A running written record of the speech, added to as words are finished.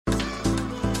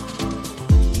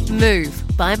Move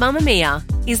by Mamamia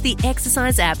is the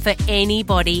exercise app for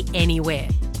anybody, anywhere.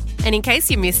 And in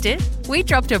case you missed it, we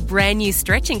dropped a brand new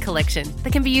stretching collection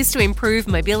that can be used to improve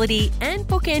mobility and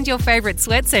bookend your favourite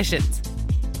sweat sessions.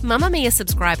 Mamamia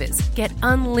subscribers get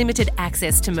unlimited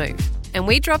access to Move, and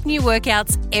we drop new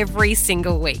workouts every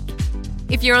single week.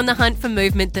 If you're on the hunt for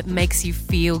movement that makes you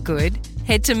feel good,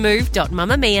 head to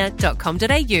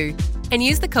move.mamamia.com.au and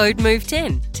use the code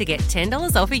MOVE10 to get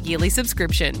 $10 off a yearly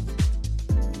subscription.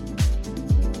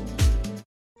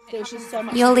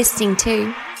 You're listening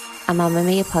to a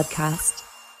Mamamia podcast.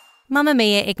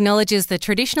 Mamamia acknowledges the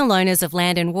traditional owners of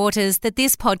land and waters that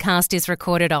this podcast is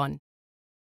recorded on.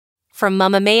 From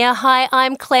Mamamia, hi,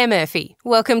 I'm Claire Murphy.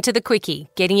 Welcome to The Quickie,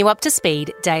 getting you up to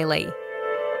speed daily.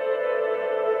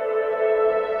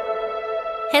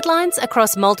 Headlines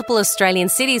across multiple Australian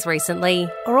cities recently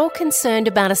are all concerned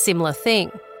about a similar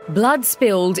thing. Blood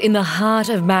spilled in the heart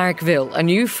of Marrickville, a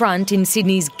new front in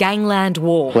Sydney's gangland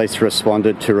war. Police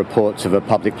responded to reports of a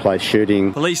public place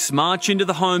shooting. Police march into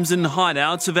the homes and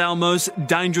hideouts of our most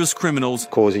dangerous criminals,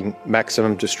 causing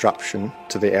maximum disruption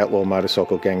to the outlaw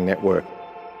motorcycle gang network.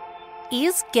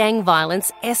 Is gang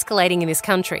violence escalating in this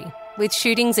country, with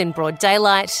shootings in broad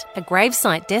daylight, a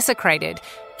gravesite desecrated,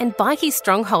 and bikie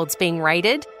strongholds being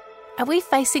raided? Are we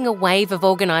facing a wave of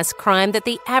organised crime that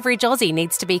the average Aussie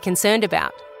needs to be concerned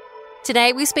about?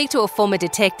 Today we speak to a former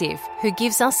detective who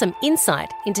gives us some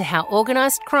insight into how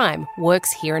organised crime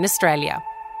works here in Australia.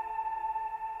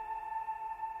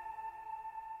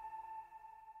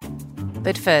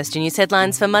 But first, your news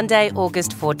headlines for Monday,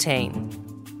 August 14.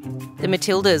 The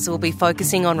Matildas will be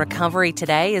focusing on recovery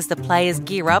today as the players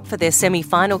gear up for their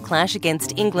semi-final clash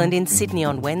against England in Sydney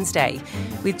on Wednesday.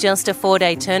 With just a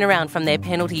 4-day turnaround from their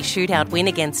penalty shootout win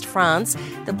against France,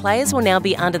 the players will now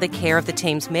be under the care of the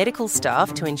team's medical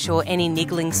staff to ensure any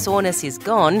niggling soreness is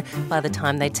gone by the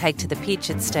time they take to the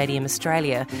pitch at Stadium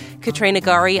Australia. Katrina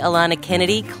Gorry, Alana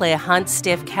Kennedy, Claire Hunt,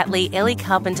 Steph Catley, Ellie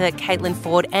Carpenter, Caitlin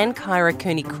Ford and Kyra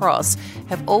Cooney-Cross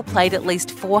have all played at least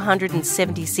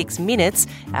 476 minutes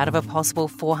out of a possible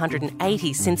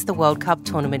 480 since the World Cup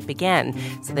tournament began,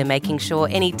 so they're making sure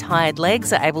any tired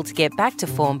legs are able to get back to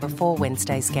form before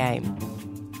Wednesday's game.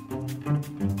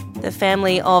 The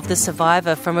family of the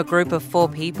survivor from a group of 4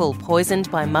 people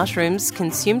poisoned by mushrooms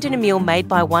consumed in a meal made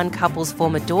by one couple's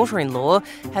former daughter-in-law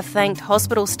have thanked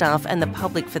hospital staff and the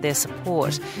public for their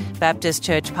support. Baptist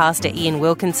Church pastor Ian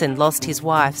Wilkinson lost his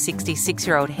wife,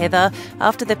 66-year-old Heather,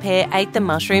 after the pair ate the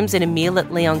mushrooms in a meal at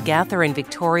Leongatha in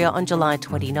Victoria on July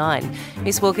 29.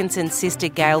 Miss Wilkinson's sister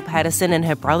Gail Patterson and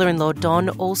her brother-in-law Don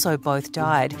also both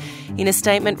died. In a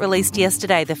statement released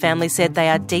yesterday, the family said they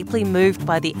are deeply moved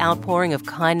by the outpouring of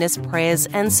kindness, prayers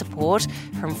and support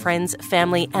from friends,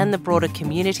 family and the broader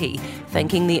community,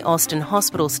 thanking the Austin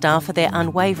Hospital staff for their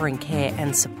unwavering care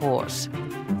and support.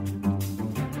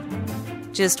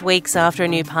 Just weeks after a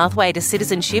new pathway to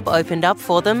citizenship opened up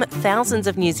for them, thousands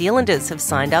of New Zealanders have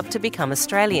signed up to become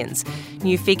Australians.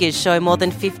 New figures show more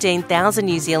than 15,000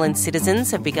 New Zealand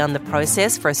citizens have begun the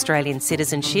process for Australian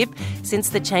citizenship since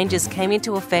the changes came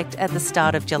into effect at the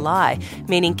start of July,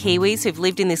 meaning Kiwis who've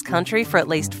lived in this country for at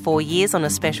least 4 years on a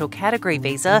special category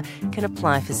visa can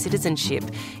apply for citizenship.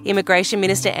 Immigration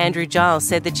Minister Andrew Giles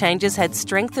said the changes had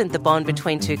strengthened the bond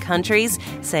between two countries,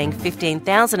 saying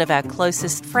 15,000 of our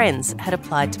closest friends had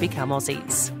applied to become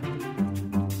Aussies.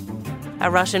 A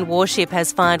Russian warship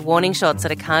has fired warning shots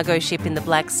at a cargo ship in the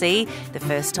Black Sea, the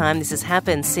first time this has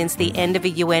happened since the end of a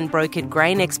UN-brokered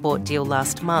grain export deal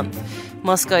last month.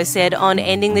 Moscow said on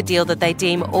ending the deal that they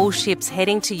deem all ships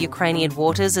heading to Ukrainian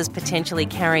waters as potentially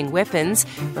carrying weapons,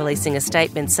 releasing a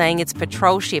statement saying its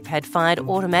patrol ship had fired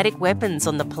automatic weapons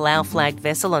on the Palau-flagged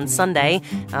vessel on Sunday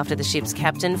after the ship's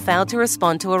captain failed to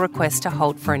respond to a request to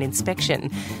halt for an inspection.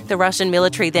 The Russian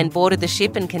military then boarded the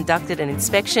ship and conducted an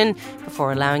inspection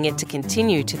before allowing it to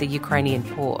continue to the Ukrainian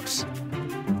port.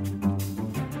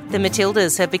 The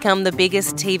Matildas have become the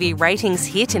biggest TV ratings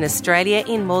hit in Australia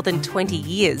in more than 20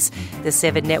 years. The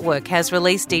Seven network has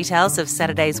released details of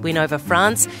Saturday's win over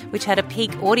France, which had a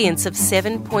peak audience of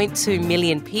 7.2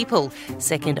 million people,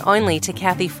 second only to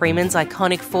Kathy Freeman's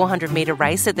iconic 400-metre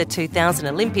race at the 2000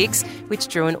 Olympics, which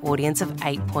drew an audience of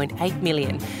 8.8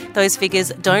 million. Those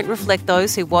figures don't reflect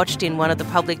those who watched in one of the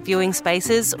public viewing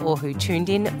spaces or who tuned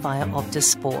in via Optus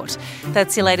Sport.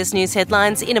 That's your latest news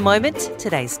headlines. In a moment,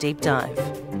 today's Deep Dive.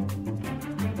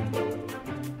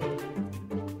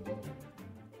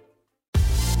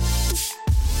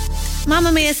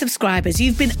 Mamamia subscribers,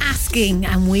 you've been asking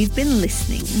and we've been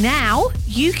listening. Now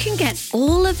you can get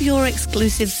all of your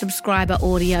exclusive subscriber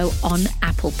audio on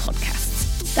Apple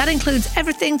Podcasts. That includes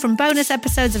everything from bonus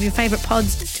episodes of your favourite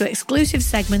pods to exclusive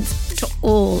segments to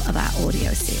all of our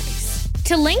audio series.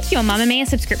 To link your Mamamia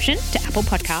subscription to Apple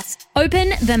Podcasts, open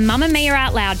the Mamamia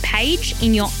Out Loud page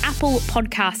in your Apple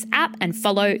Podcasts app and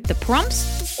follow the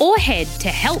prompts, or head to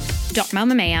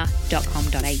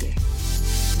help.mamamia.com.au.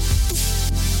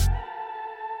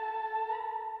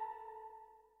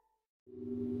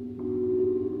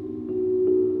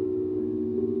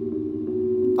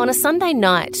 On a Sunday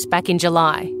night back in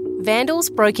July,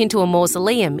 vandals broke into a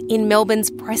mausoleum in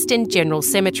Melbourne's Preston General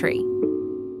Cemetery.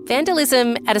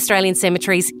 Vandalism at Australian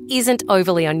cemeteries isn't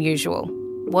overly unusual.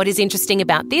 What is interesting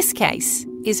about this case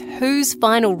is whose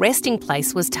final resting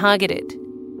place was targeted.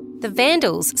 The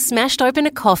vandals smashed open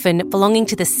a coffin belonging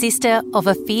to the sister of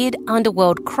a feared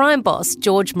underworld crime boss,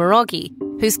 George Morogi,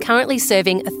 who's currently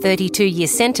serving a 32-year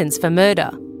sentence for murder.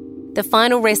 The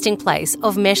final resting place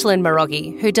of Meshlin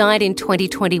Morogi, who died in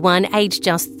 2021 aged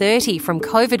just 30 from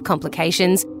COVID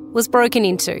complications, was broken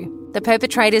into. The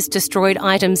perpetrators destroyed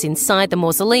items inside the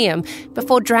mausoleum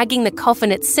before dragging the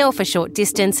coffin itself a short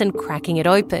distance and cracking it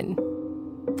open.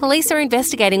 Police are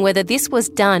investigating whether this was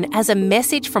done as a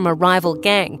message from a rival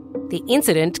gang, the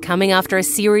incident coming after a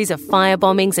series of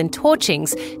firebombings and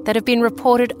torchings that have been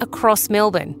reported across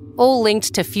Melbourne, all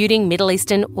linked to feuding Middle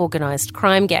Eastern organised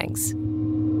crime gangs.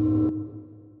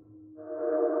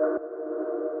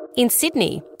 In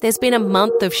Sydney, there's been a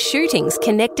month of shootings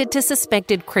connected to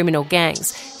suspected criminal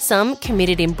gangs, some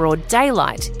committed in broad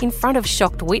daylight in front of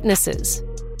shocked witnesses.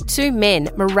 2 men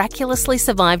miraculously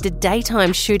survived a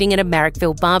daytime shooting at a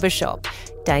Marrickville barbershop.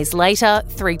 Days later,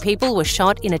 3 people were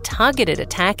shot in a targeted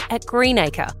attack at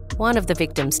Greenacre. One of the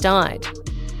victims died.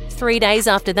 3 days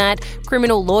after that,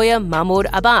 criminal lawyer Mahmoud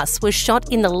Abbas was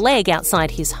shot in the leg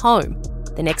outside his home.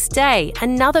 The next day,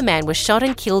 another man was shot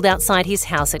and killed outside his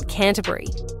house at Canterbury.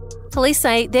 Police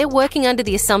say they're working under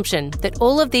the assumption that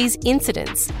all of these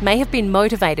incidents may have been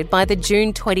motivated by the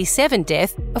June 27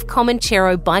 death of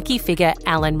Comanchero bikie figure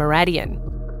Alan Moradian.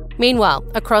 Meanwhile,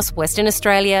 across Western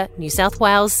Australia, New South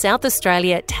Wales, South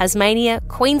Australia, Tasmania,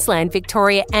 Queensland,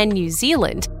 Victoria and New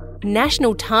Zealand,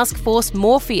 National Task Force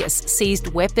Morpheus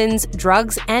seized weapons,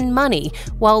 drugs and money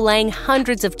while laying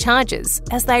hundreds of charges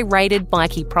as they raided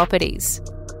bikie properties.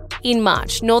 In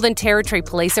March, Northern Territory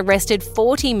Police arrested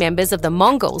 40 members of the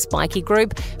Mongols bikie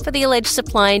group for the alleged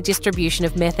supply and distribution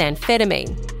of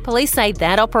methamphetamine. Police say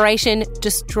that operation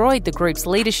destroyed the group's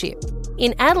leadership.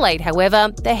 In Adelaide, however,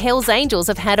 the Hells Angels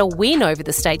have had a win over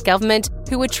the state government,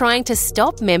 who were trying to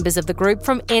stop members of the group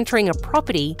from entering a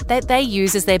property that they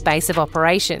use as their base of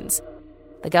operations.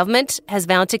 The government has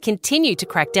vowed to continue to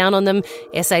crack down on them,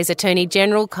 SA's Attorney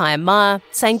General Kaya Ma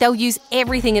saying they'll use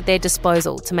everything at their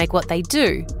disposal to make what they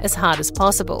do as hard as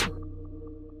possible.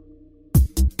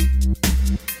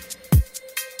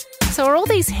 So are all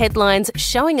these headlines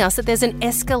showing us that there's an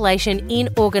escalation in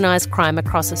organised crime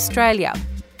across Australia?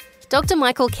 Dr.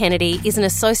 Michael Kennedy is an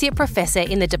Associate Professor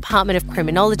in the Department of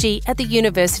Criminology at the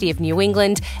University of New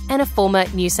England and a former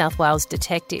New South Wales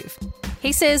detective.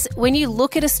 He says when you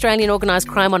look at Australian organised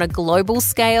crime on a global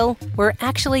scale, we're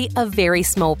actually a very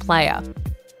small player.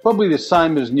 Probably the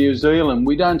same as New Zealand.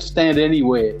 We don't stand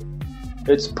anywhere.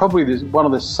 It's probably one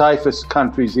of the safest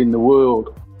countries in the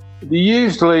world.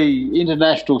 Usually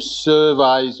international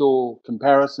surveys or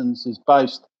comparisons is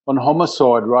based on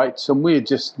homicide rates, and we're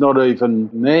just not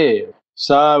even there.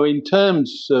 So in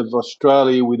terms of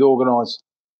Australia with organised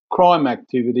crime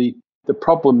activity, the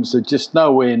problems are just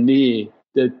nowhere near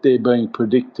that they're being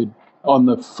predicted on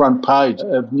the front page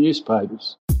of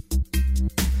newspapers.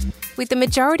 With the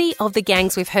majority of the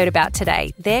gangs we've heard about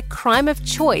today, their crime of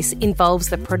choice involves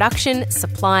the production,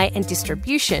 supply and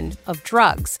distribution of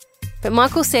drugs. But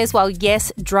Michael says while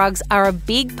yes, drugs are a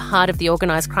big part of the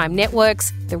organised crime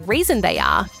networks, the reason they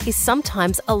are is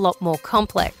sometimes a lot more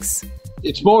complex.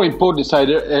 It's more important to say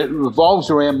that it revolves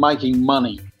around making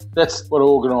money. That's what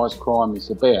organised crime is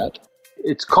about.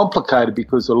 It's complicated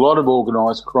because a lot of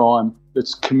organised crime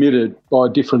that's committed by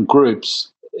different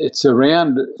groups, it's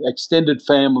around extended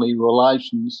family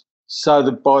relations so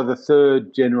that by the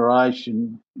third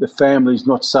generation, the family's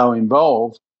not so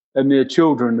involved and their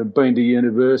children have been to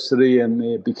university and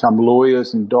they've become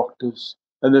lawyers and doctors.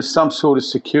 And there's some sort of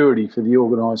security for the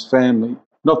organised family,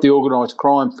 not the organised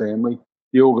crime family,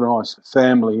 the organised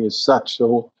family as such,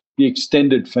 or the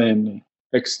extended family.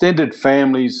 Extended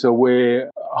families are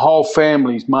where whole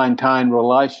families maintain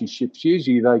relationships.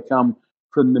 Usually they come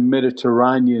from the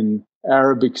Mediterranean,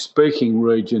 Arabic-speaking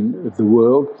region of the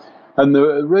world. And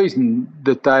the reason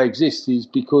that they exist is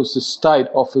because the state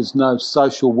offers no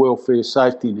social welfare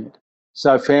safety net.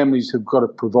 So families have got to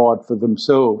provide for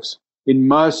themselves. In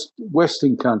most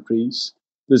Western countries,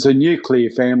 There's a nuclear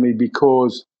family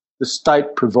because the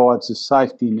state provides a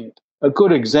safety net. A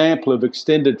good example of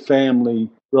extended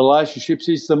family relationships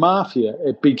is the mafia.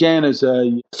 It began as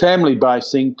a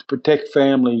family-based thing to protect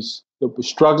families that were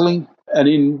struggling, and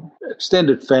in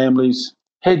extended families,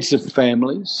 heads of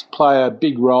families play a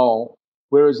big role,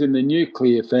 whereas in the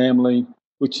nuclear family,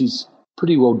 which is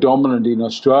pretty well dominant in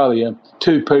Australia,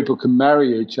 two people can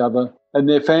marry each other and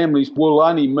their families will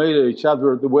only meet each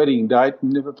other at the wedding date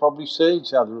and never probably see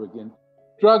each other again.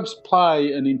 Drugs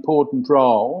play an important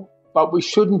role, but we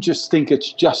shouldn't just think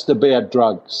it's just about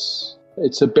drugs.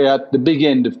 It's about the big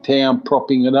end of town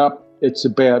propping it up. It's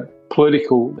about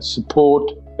political support.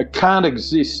 It can't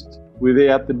exist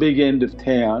without the big end of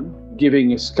town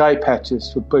giving escape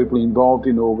hatches for people involved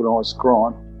in organised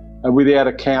crime. And without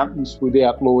accountants,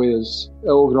 without lawyers,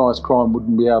 organised crime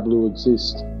wouldn't be able to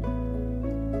exist.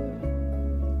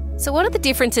 So what are the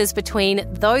differences between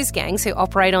those gangs who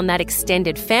operate on that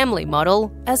extended family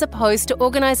model as opposed to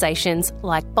organisations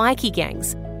like bikie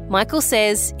gangs? Michael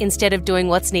says instead of doing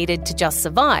what's needed to just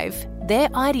survive, their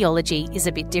ideology is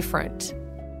a bit different.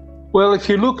 Well, if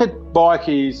you look at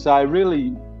bikies, they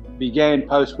really began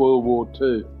post-World War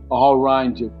II. A whole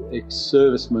range of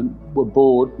ex-servicemen were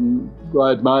bored and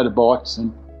rode motorbikes.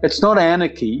 And it's not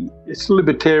anarchy, it's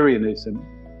libertarianism,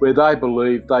 where they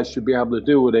believe they should be able to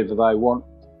do whatever they want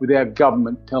without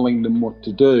government telling them what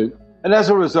to do. And as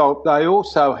a result, they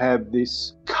also have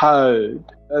this code.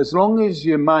 As long as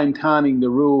you're maintaining the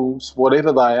rules,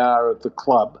 whatever they are of the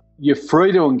club, you're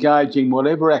free to engage in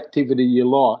whatever activity you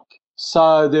like.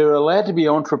 So they're allowed to be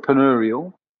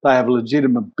entrepreneurial, they have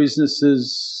legitimate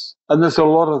businesses, and there's a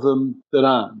lot of them that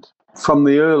aren't. From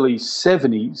the early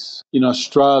 70s in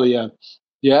Australia,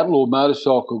 the outlaw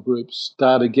motorcycle groups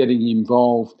started getting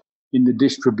involved in the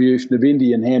distribution of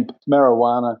Indian hemp,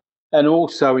 marijuana, and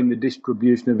also in the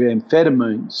distribution of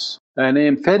amphetamines. And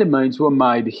amphetamines were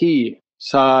made here.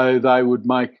 So they would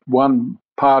make one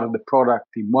part of the product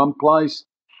in one place,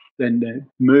 then they'd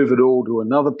move it all to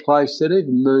another place. They'd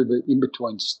even move it in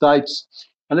between states.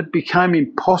 And it became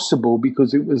impossible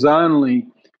because it was only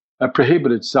a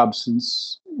prohibited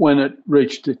substance when it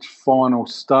reached its final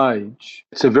stage.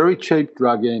 It's a very cheap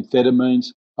drug, amphetamines,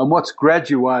 and what's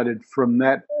graduated from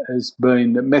that has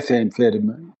been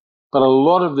methamphetamine. But a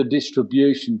lot of the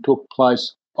distribution took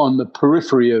place on the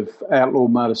periphery of outlaw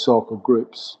motorcycle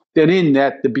groups. Then in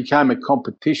that, there became a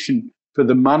competition for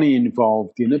the money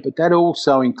involved in it, but that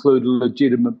also included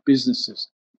legitimate businesses,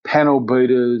 panel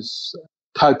beaters,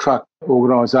 tow truck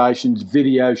organisations,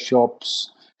 video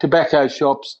shops, tobacco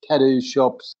shops, tattoo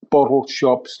shops, bottle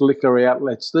shops, liquor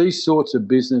outlets. These sorts of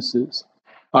businesses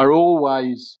are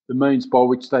always the means by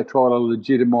which they try to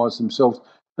legitimise themselves.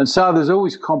 And so there's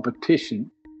always competition.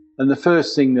 And the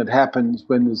first thing that happens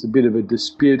when there's a bit of a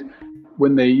dispute,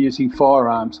 when they're using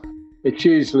firearms, it's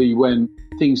usually when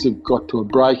things have got to a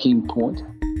breaking point.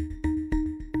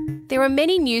 There are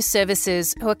many news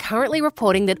services who are currently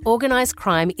reporting that organised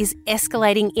crime is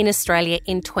escalating in Australia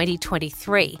in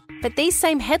 2023. But these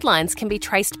same headlines can be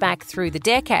traced back through the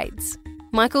decades.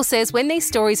 Michael says when these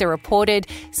stories are reported,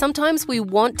 sometimes we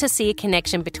want to see a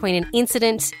connection between an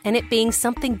incident and it being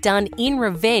something done in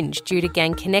revenge due to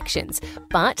gang connections.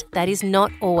 But that is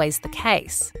not always the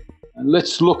case.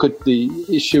 Let's look at the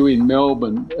issue in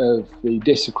Melbourne of the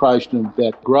desecration of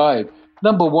that grave.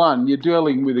 Number one, you're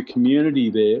dealing with a community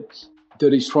there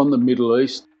that is from the Middle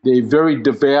East. They're very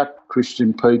devout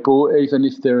Christian people, even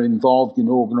if they're involved in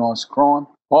organised crime.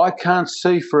 I can't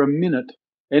see for a minute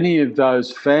any of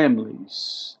those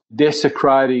families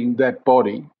desecrating that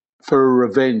body for a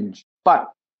revenge.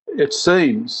 But it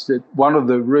seems that one of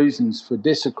the reasons for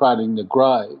desecrating the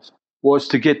grave was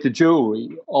to get the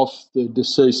jewellery off the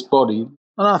deceased body.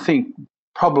 And I think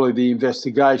probably the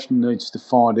investigation needs to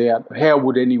find out how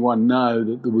would anyone know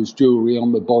that there was jewellery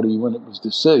on the body when it was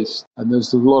deceased. And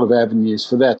there's a lot of avenues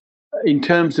for that. In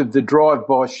terms of the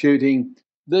drive-by shooting,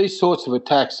 these sorts of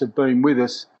attacks have been with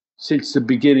us since the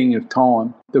beginning of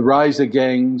time. The razor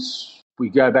gangs, we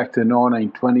go back to the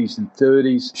 1920s and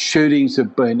 30s. Shootings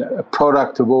have been a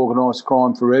product of organised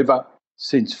crime forever,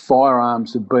 since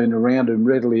firearms have been around and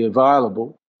readily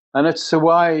available. And it's the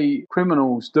way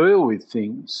criminals deal with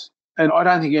things. And I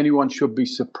don't think anyone should be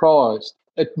surprised.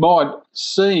 It might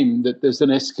seem that there's an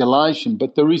escalation,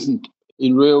 but there isn't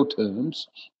in real terms.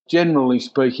 Generally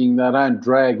speaking, they don't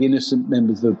drag innocent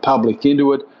members of the public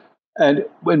into it. And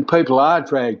when people are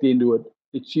dragged into it,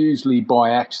 it's usually by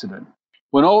accident.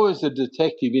 When I was a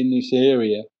detective in this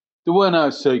area, there were no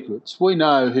secrets. We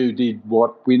know who did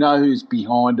what. We know who's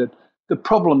behind it. The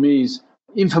problem is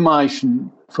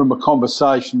information from a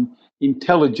conversation,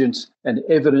 intelligence and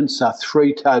evidence are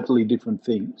three totally different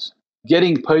things.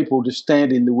 Getting people to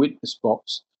stand in the witness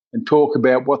box and talk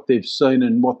about what they've seen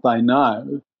and what they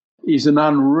know is an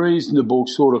unreasonable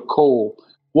sort of call.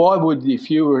 Why would, if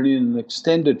you were in an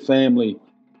extended family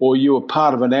or you were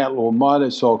part of an outlaw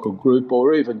motorcycle group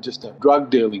or even just a drug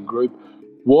dealing group,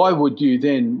 why would you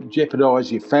then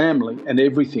jeopardise your family and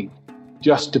everything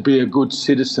just to be a good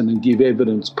citizen and give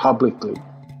evidence publicly?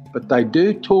 But they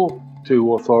do talk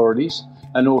to authorities,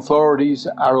 and authorities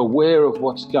are aware of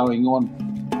what's going on.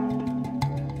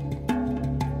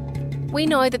 We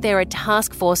know that there are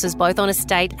task forces both on a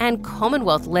state and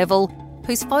Commonwealth level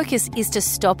whose focus is to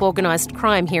stop organised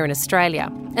crime here in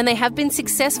Australia. And they have been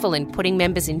successful in putting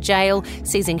members in jail,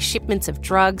 seizing shipments of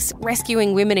drugs,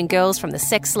 rescuing women and girls from the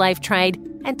sex slave trade,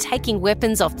 and taking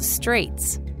weapons off the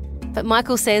streets. But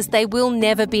Michael says they will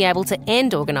never be able to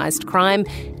end organised crime.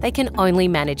 They can only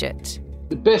manage it.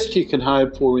 The best you can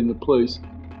hope for in the police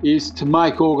is to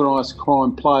make organised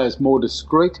crime players more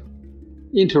discreet,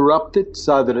 interrupt it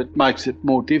so that it makes it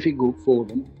more difficult for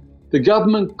them. The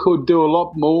government could do a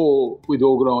lot more with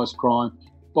organised crime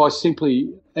by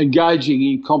simply engaging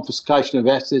in confiscation of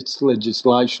assets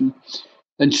legislation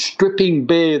and stripping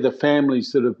bare the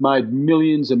families that have made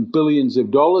millions and billions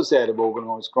of dollars out of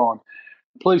organised crime.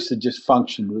 Police are just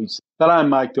functionaries. They don't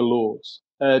make the laws.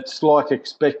 It's like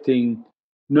expecting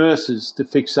nurses to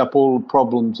fix up all the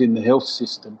problems in the health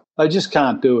system. They just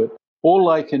can't do it.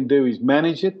 All they can do is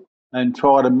manage it and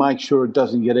try to make sure it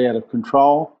doesn't get out of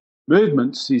control.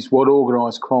 Movements is what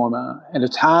organised crime are, and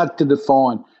it's hard to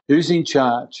define who's in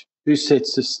charge, who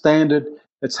sets the standard.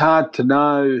 It's hard to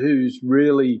know who's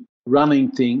really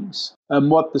running things. And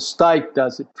what the state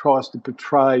does, it tries to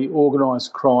portray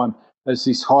organised crime as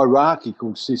this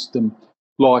hierarchical system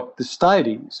like the state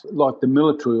is, like the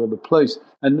military or the police.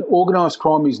 And organised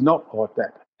crime is not like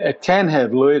that. It can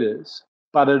have leaders,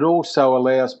 but it also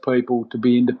allows people to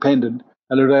be independent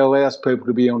and it allows people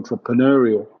to be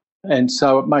entrepreneurial. And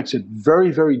so it makes it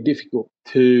very, very difficult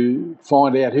to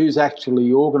find out who's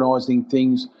actually organising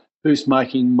things, who's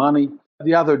making money.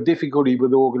 The other difficulty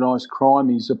with organised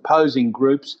crime is opposing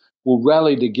groups will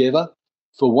rally together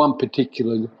for one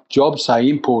particular job, say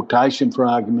importation for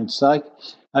argument's sake,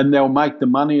 and they'll make the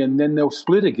money and then they'll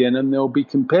split again and they'll be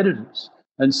competitors.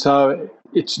 And so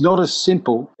it's not as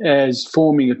simple as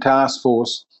forming a task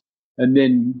force and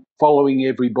then following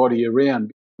everybody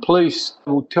around. Police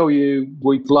will tell you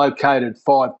we've located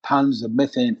 5 tonnes of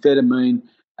methamphetamine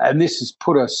and this has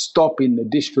put a stop in the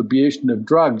distribution of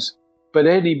drugs. But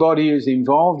anybody who's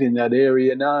involved in that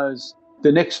area knows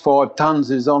the next 5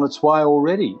 tonnes is on its way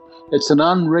already. It's an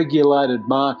unregulated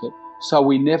market, so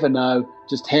we never know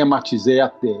just how much is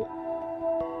out there.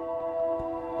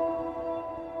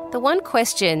 The one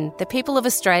question the people of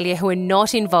Australia who are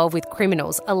not involved with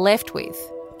criminals are left with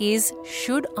is,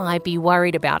 should I be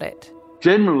worried about it?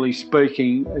 Generally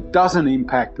speaking, it doesn't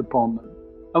impact upon them.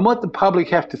 And what the public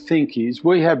have to think is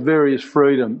we have various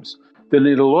freedoms that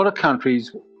in a lot of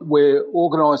countries where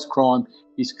organised crime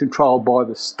is controlled by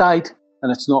the state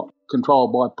and it's not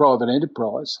controlled by private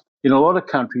enterprise, in a lot of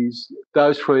countries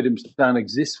those freedoms don't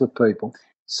exist for people.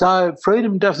 So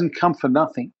freedom doesn't come for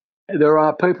nothing. There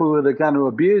are people that are going to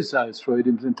abuse those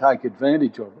freedoms and take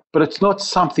advantage of it. But it's not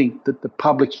something that the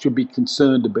public should be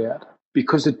concerned about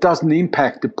because it doesn't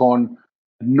impact upon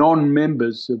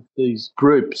non-members of these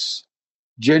groups,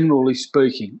 generally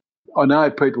speaking. I know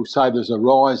people say there's a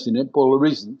rise in it. Well,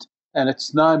 there isn't. And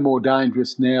it's no more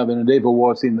dangerous now than it ever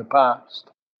was in the past.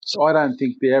 So I don't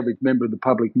think the average member of the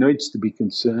public needs to be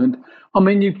concerned. I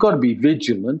mean, you've got to be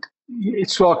vigilant.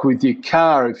 It's like with your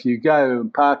car. If you go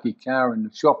and park your car in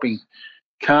the shopping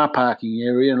car parking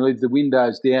area and leave the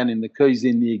windows down and the keys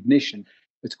in the ignition,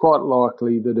 it's quite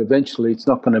likely that eventually it's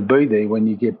not going to be there when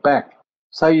you get back.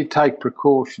 So you take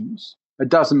precautions. It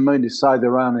doesn't mean to say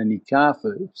there aren't any car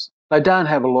thieves. They don't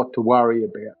have a lot to worry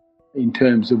about in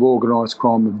terms of organised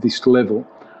crime of this level,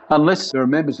 unless there are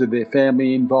members of their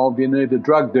family involved in either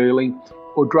drug dealing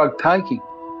or drug taking.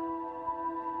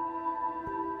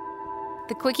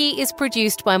 The Quickie is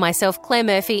produced by myself, Claire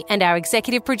Murphy, and our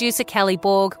executive producer, Callie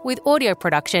Borg, with audio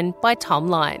production by Tom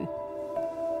Lyon.